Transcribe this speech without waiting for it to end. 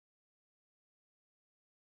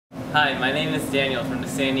Hi, my name is Daniel from the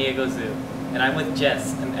San Diego Zoo, and I'm with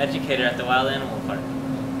Jess, an educator at the Wild Animal Park.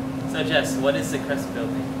 So Jess, what is the CREST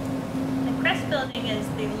building? The CREST building is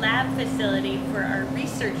the lab facility for our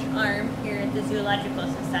research arm here at the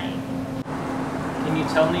Zoological Society. Can you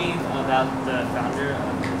tell me about the founder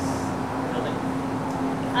of this building?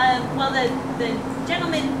 Well, the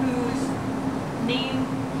gentleman whose name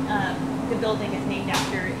the building is named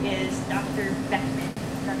after is Dr. Beckman,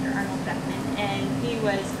 Dr. Arnold Beckman, and he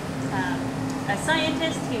was a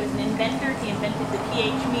scientist, he was an inventor, he invented the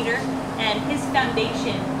pH meter, and his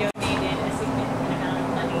foundation donated a significant amount of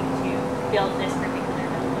money to build this particular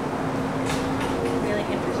building. Really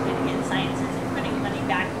interested in sciences and putting money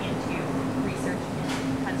back into research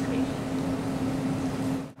and conservation.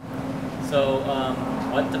 So,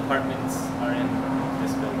 what departments are in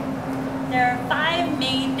this building? There are 5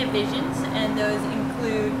 main divisions, and those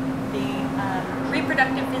include the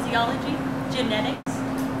reproductive physiology, genetics,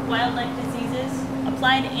 wildlife diseases,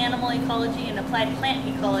 applied animal ecology and applied plant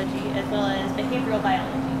ecology, as well as behavioral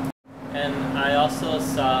biology. And I also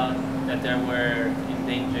saw that there were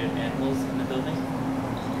endangered animals in the building.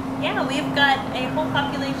 Yeah, we've got a whole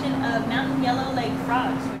population of mountain yellow-legged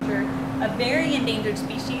frogs, which are a very endangered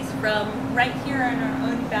species from right here in our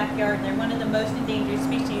own backyard. They're one of the most endangered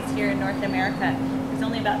species here in North America. There's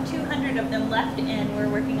only about 200 of them left, and we're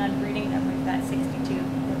working on breeding them. We've got 62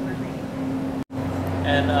 that we're breeding.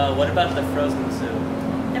 And what about the frozen zoo?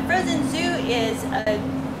 The frozen zoo is a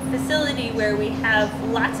facility where we have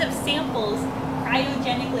lots of samples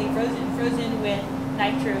cryogenically frozen with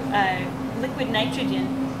liquid nitrogen,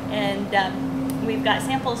 and we've got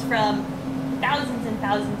samples from thousands and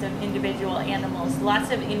thousands of individual animals,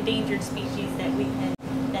 lots of endangered species that we can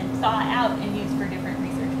then thaw out and use for different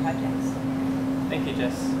research projects. Thank you,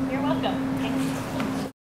 Jess. You're welcome.